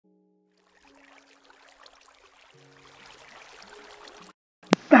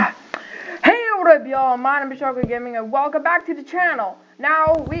What up, y'all? My name is Sharko Gaming, and welcome back to the channel.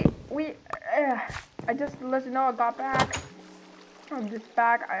 Now, I just to let you know I got back. I'm just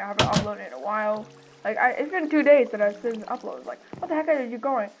back. I haven't uploaded in a while. It's been 2 days that I since uploaded. Like, what the heck are you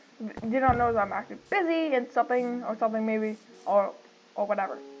going? You don't know that I'm actually busy and something maybe, or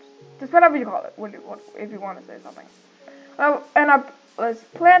whatever. Just whatever you call it. What if you want to say something?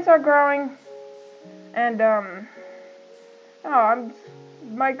 Plants are growing, and I'm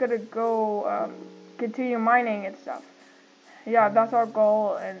might gonna go continue mining and stuff. Yeah, that's our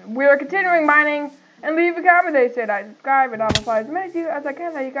goal, and we're continuing mining. And leave a comment that said I subscribe, and I'll reply as many of you as I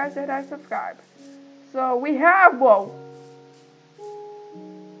can that you guys said I subscribe. So we have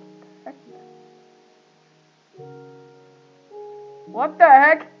what the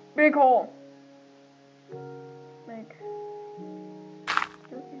heck? Big hole. Make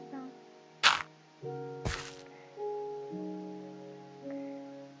turkey sound.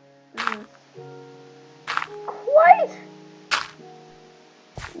 This is quite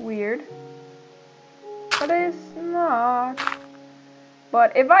weird, but it's not.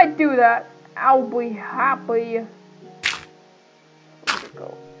 But if I do that, I'll be happy. Where'd it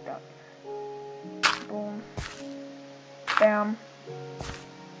go? Down here. Boom. Bam.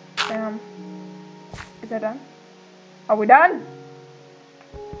 Bam. Is that done? Are we done?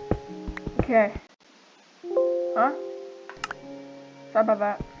 Okay. Huh? Sorry about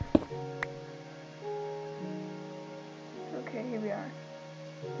that. Okay, here we are.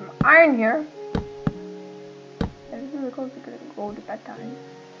 Some iron here. And it's really close to go to bedtime.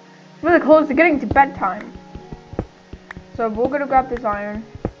 It's really close to getting to bedtime. So we're gonna grab this iron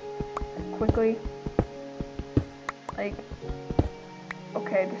quickly.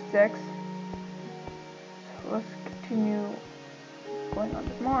 Okay, there's 6. So let's continue going on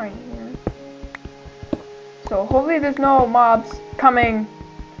this mine here. So hopefully there's no mobs coming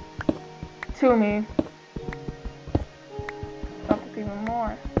to me. Even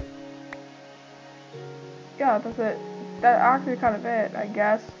more. Yeah, that's it. That's actually kind of it, I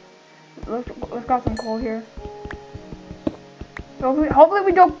guess. Let's got some coal here. So hopefully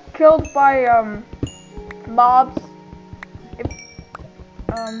we don't get killed by mobs.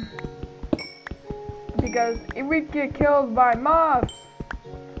 Because if we get killed by mobs,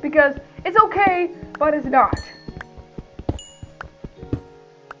 because it's okay, but it's not.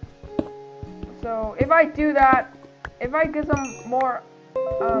 So if I do that, if I get some more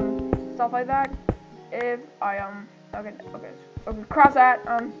stuff like that, if I okay, cross that.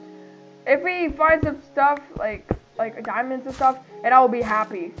 If we find some stuff like diamonds and stuff, and I will be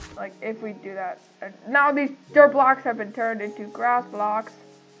happy. Like if we do that. Now these dirt blocks have been turned into grass blocks.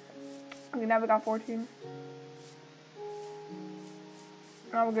 We never got 14.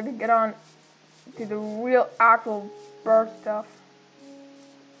 Now we're gonna get on to the real actual bird stuff.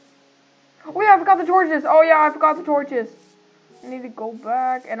 Oh yeah, I forgot the torches. Oh yeah, I forgot the torches. I need to go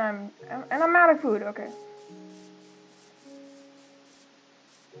back, and I'm out of food. Okay.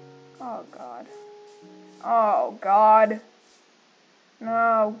 Oh god. Oh god.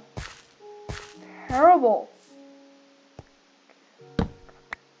 No. Terrible.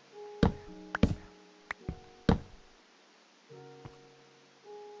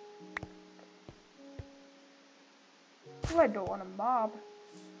 I don't want a mob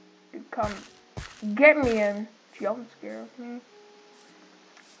to come get me and jump scare me.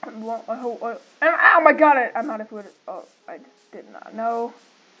 Oh my god, I'm out of food. Oh, I just did not know.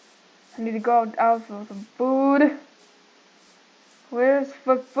 I need to go out for some food. Where's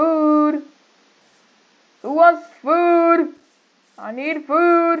the food? Who wants food? I need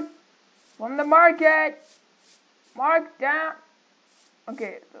food from the market. Mark down.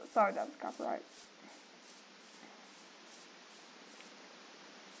 Okay, sorry, that was copyright.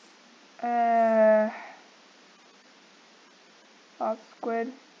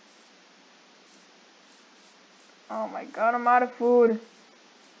 Squid. Oh my god, I'm out of food.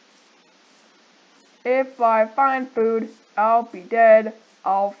 If I find food, I'll be dead.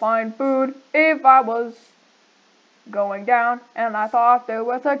 I'll find food if I was going down and I thought there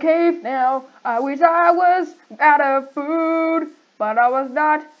was a cave now. I wish I was out of food, but I was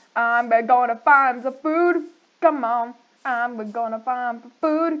not. I'm gonna find some food. Come on. I'm gonna find some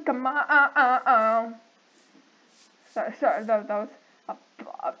food. Come on. Sorry, that was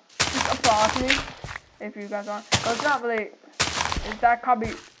just applause me if you guys aren't. But it's not really. Is that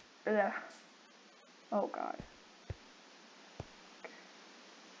copy? Yeah. Oh god.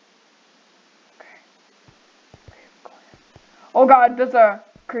 Okay. Oh god, there's a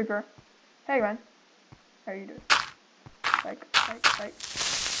creeper. Hey man. How you doing? Like.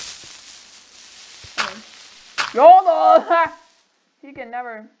 YOLO! He can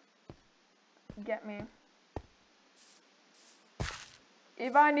never get me.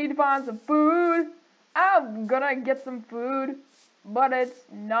 If I need to find some food, I'm gonna get some food, but it's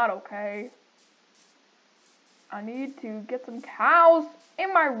not okay. I need to get some cows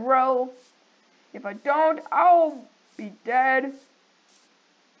in my row. If I don't, I'll be dead.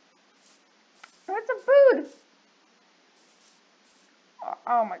 I need some food.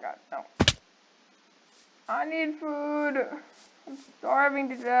 Oh my god, no. I need food. I'm starving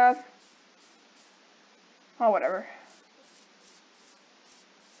to death. Oh, whatever.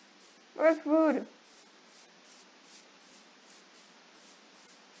 Where's food?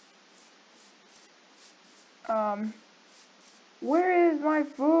 Where is my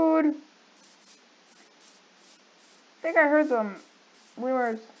food? I think I heard some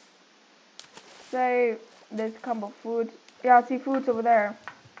rumors say there's a couple of foods. Yeah, I see foods over there.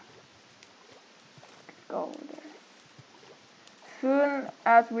 Let's go over there. Soon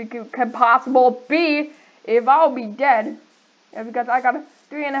as we can possible be, if I'll be dead. Yeah, because I got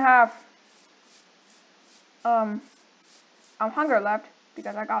 3.5 hunger left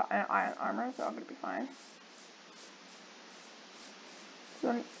because I got an iron armor, so I'm gonna be fine.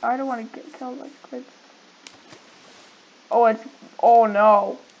 So I don't want to get killed by squids. Oh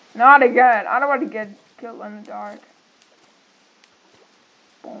no, not again. I don't want to get killed in the dark.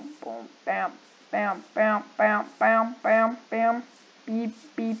 Boom, boom, bam, bam, bam, bam, bam, bam, bam, beep,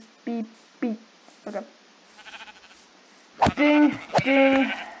 beep, beep, beep. Okay. Ding,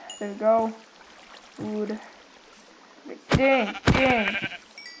 ding. There we go. Food. Ding, ding.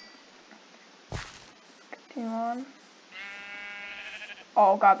 Continue on.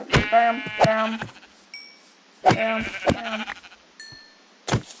 Oh god, this is bam, bam, bam, bam.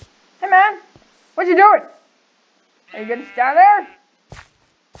 Hey man, what you doing? Are you gonna stand there?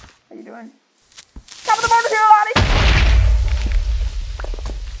 How you doing? Top of the morning here, Lottie.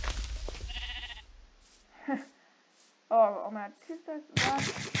 Oh man, 2 seconds left.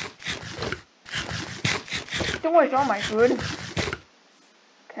 Don't waste all my food.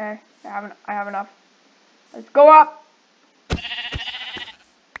 Okay, I have enough. Let's go up.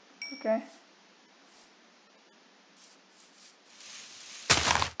 Okay.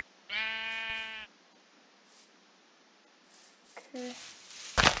 Okay.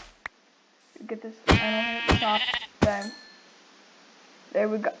 Get this animal at the top. Then. There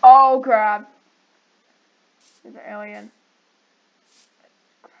we go. Oh crap. There's an alien.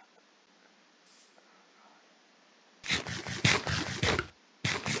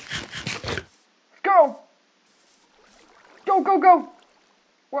 Let's go! Go, go, go!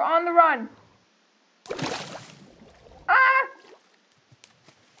 We're on the run. Ah!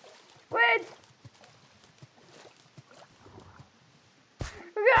 Wait!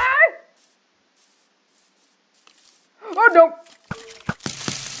 Ah! Oh no!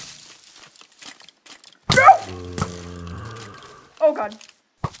 No! Oh god.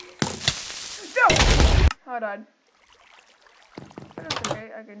 No! Oh, I died. But it's okay,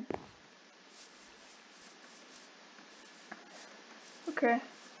 I can... Okay.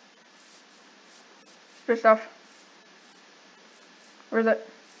 Good stuff. Where is it?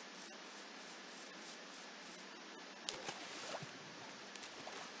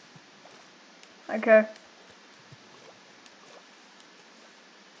 Okay.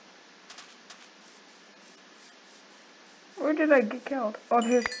 Where did I get killed? Oh,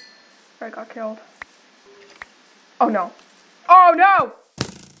 here's where I got killed. Oh no. Oh no!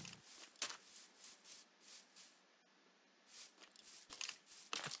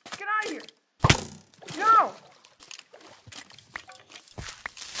 Get out of here! No!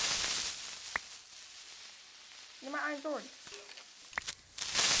 Get my iron sword.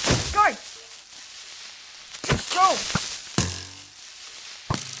 Guys! Go!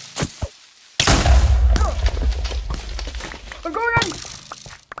 Go! I'm going in!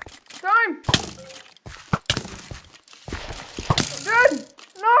 Time! I'm dead!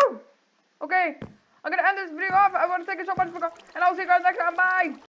 No! Okay, I'm gonna end this video off. I want to thank you so much for watching, and I'll see you guys next time. Bye!